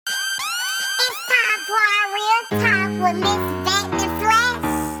for our real talk with Miss Bat and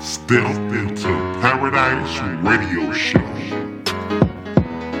Flash. Step into Paradise Radio Show.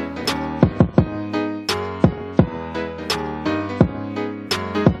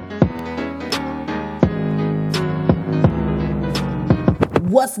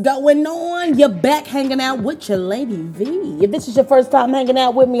 What's going on? You're back hanging out with your Lady V. If this is your first time hanging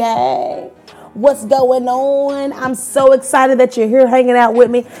out with me, hey, what's going on? I'm so excited that you're here hanging out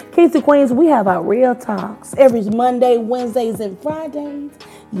with me. Kings and Queens, we have our real talks every Monday, Wednesdays, and Fridays.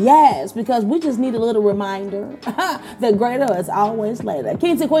 Yes, because we just need a little reminder that greater is always later.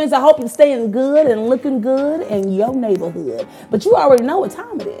 Kings and Queens, I hope you're staying good and looking good in your neighborhood. But you already know what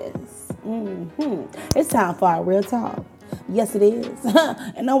time it is. It's time for our real talk. Yes, it is.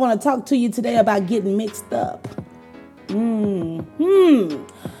 And I want to talk to you today about getting mixed up.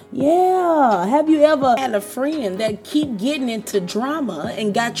 Yeah. Have you ever had a friend that keep getting into drama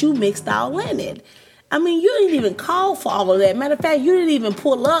and got you mixed all in it? I mean, you didn't even call for all of that. Matter of fact, you didn't even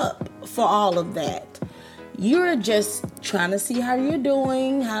pull up for all of that. You're just trying to see how you're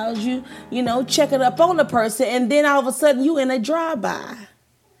doing, how's you checking up on the person, and then all of a sudden you in a drive-by.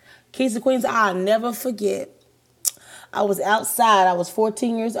 Kings and Queens, I'll never forget. I was outside. I was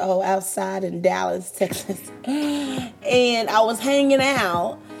 14 years old outside in Dallas, Texas. And I was hanging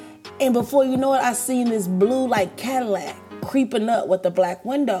out. And before you know it, I seen this blue like Cadillac creeping up with the black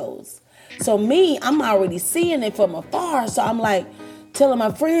windows. So I'm already seeing it from afar. So I'm like telling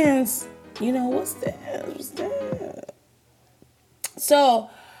my friends, what's that? What's that? So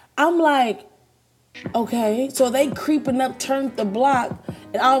I'm like, okay, so they creeping up, turned the block,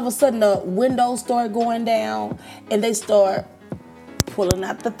 and all of a sudden the windows start going down, and they start pulling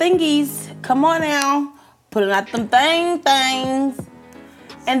out the thingies. Come on now, pulling out them things.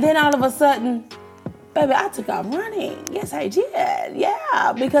 And then all of a sudden, baby, I took off running. Yes, I did.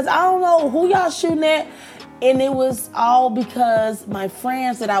 Yeah, because I don't know who y'all shooting at, and it was all because my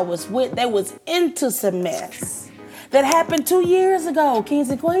friends that I was with, they was into some mess. That happened 2 years ago, Kings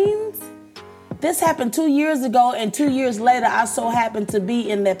and Queens. This happened 2 years ago, and 2 years later, I so happened to be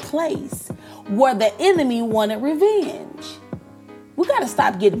in that place where the enemy wanted revenge. We got to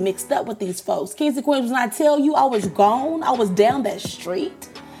stop getting mixed up with these folks. Kings and Queens, when I tell you I was gone, I was down that street.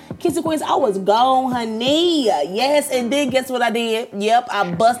 Kings and Queens, I was gone, honey. Yes, and then guess what I did? Yep,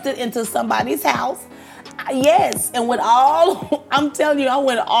 I busted into somebody's house. Yes, and I'm telling you, I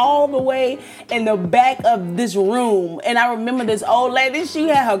went all the way in the back of this room. And I remember this old lady, she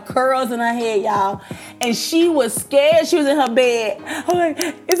had her curls in her head, y'all. And she was scared. She was in her bed. I'm like,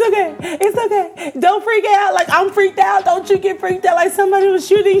 it's okay. Don't freak out. Like, I'm freaked out. Don't you get freaked out like somebody was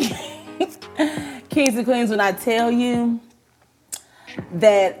shooting. Kings and Queens, when I tell you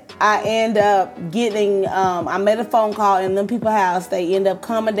that I end up getting, I made a phone call in them people's house. They end up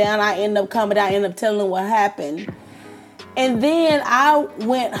coming down. I end up telling them what happened. And then I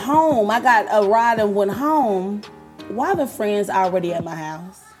went home. I got a ride and went home while the friends already at my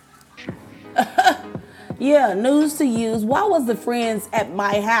house. Yeah, news to you. Why was the friends at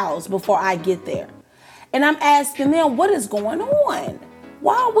my house before I get there? And I'm asking them, what is going on?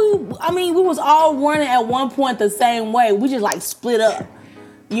 We was all running at one point the same way. We just like split up.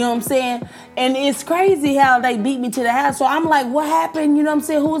 You know what I'm saying? And it's crazy how they beat me to the house. So I'm like, what happened? You know what I'm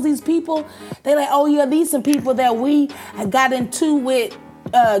saying? Who's these people? They like, oh yeah, these some people that we got into it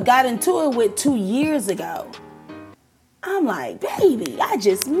with 2 years ago. I'm like, baby, I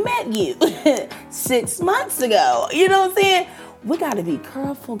just met you 6 months ago. You know what I'm saying? We got to be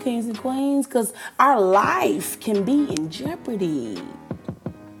careful, Kings and Queens, because our life can be in jeopardy.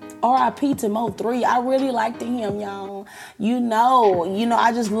 R.I.P. to Mo 3. I really liked him, y'all.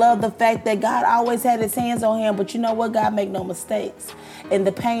 I just love the fact that God always had his hands on him. But you know what? God make no mistakes. And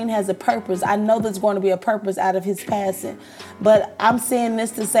the pain has a purpose. I know there's going to be a purpose out of his passing. But I'm saying this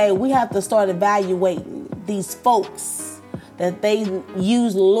to say we have to start evaluating these folks that they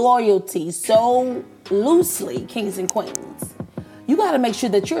use loyalty so loosely, Kings and Queens. You got to make sure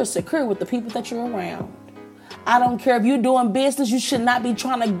that you're secure with the people that you're around. I don't care if you're doing business, you should not be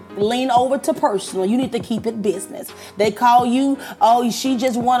trying to lean over to personal. You need to keep it business. They call you, oh, he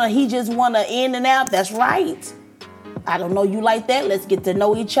just wanna in and out. That's right. I don't know you like that. Let's get to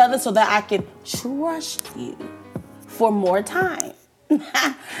know each other so that I can trust you for more time.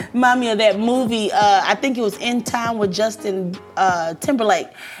 Remind me of that movie, I think it was In Time with Justin Timberlake.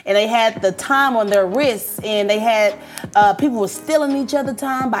 And they had the time on their wrists, and they had people were stealing each other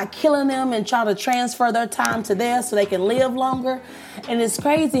time by killing them and trying to transfer their time to theirs so they can live longer. And it's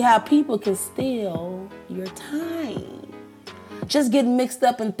crazy how people can steal your time. Just getting mixed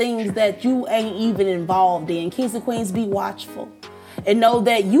up in things that you ain't even involved in. Kings and Queens, be watchful. and know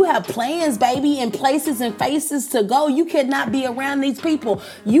that you have plans, baby, and places and faces to go. You cannot be around these people.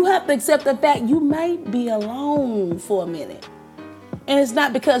 You have to accept the fact you may be alone for a minute. And it's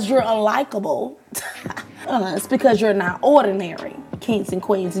not because you're unlikable. It's because you're not ordinary, kings and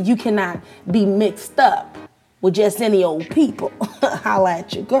queens, and you cannot be mixed up with just any old people. Holla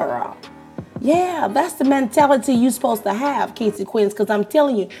at your girl. Yeah, that's the mentality you're supposed to have, kings and queens, because I'm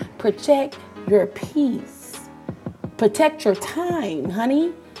telling you, protect your peace. Protect your time,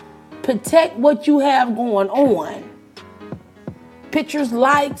 honey. Protect what you have going on. Pictures,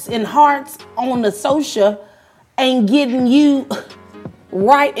 likes, and hearts on the social ain't getting you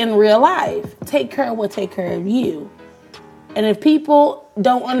right in real life. Take care of what take care of you. And if people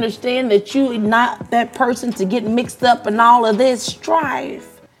don't understand that you're not that person to get mixed up in all of this strife,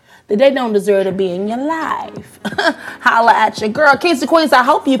 that they don't deserve to be in your life. Holla at your girl. Kings and queens, I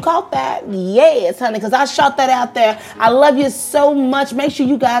hope you caught that. Yes, honey, because I shot that out there. I love you so much. Make sure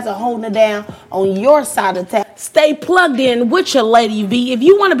you guys are holding it down on your side of town. Stay plugged in with your Lady V. If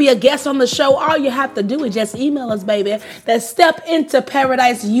you want to be a guest on the show, all you have to do is just email us, baby. That's Step Into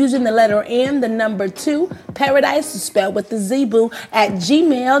Paradise using the letter N, the number 2. Paradise is spelled with the Z-boo at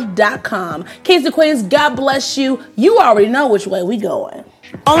gmail.com. Kings and queens, God bless you. You already know which way we going.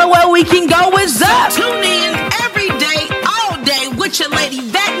 Only way we can go is up. Tune in every day, all day with your Lady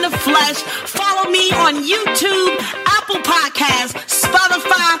Vet in the flesh. Follow me on YouTube, Apple Podcasts,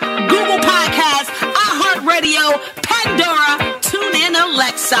 Spotify, Google Podcasts, iHeartRadio, Pandora, TuneIn,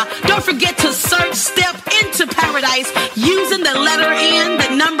 Alexa. Don't forget to search Step Into Paradise using the letter N,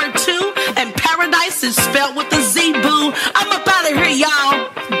 the number 2, and Paradise is spelled with the Z-boo. I'm up out of here,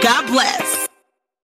 y'all. God bless.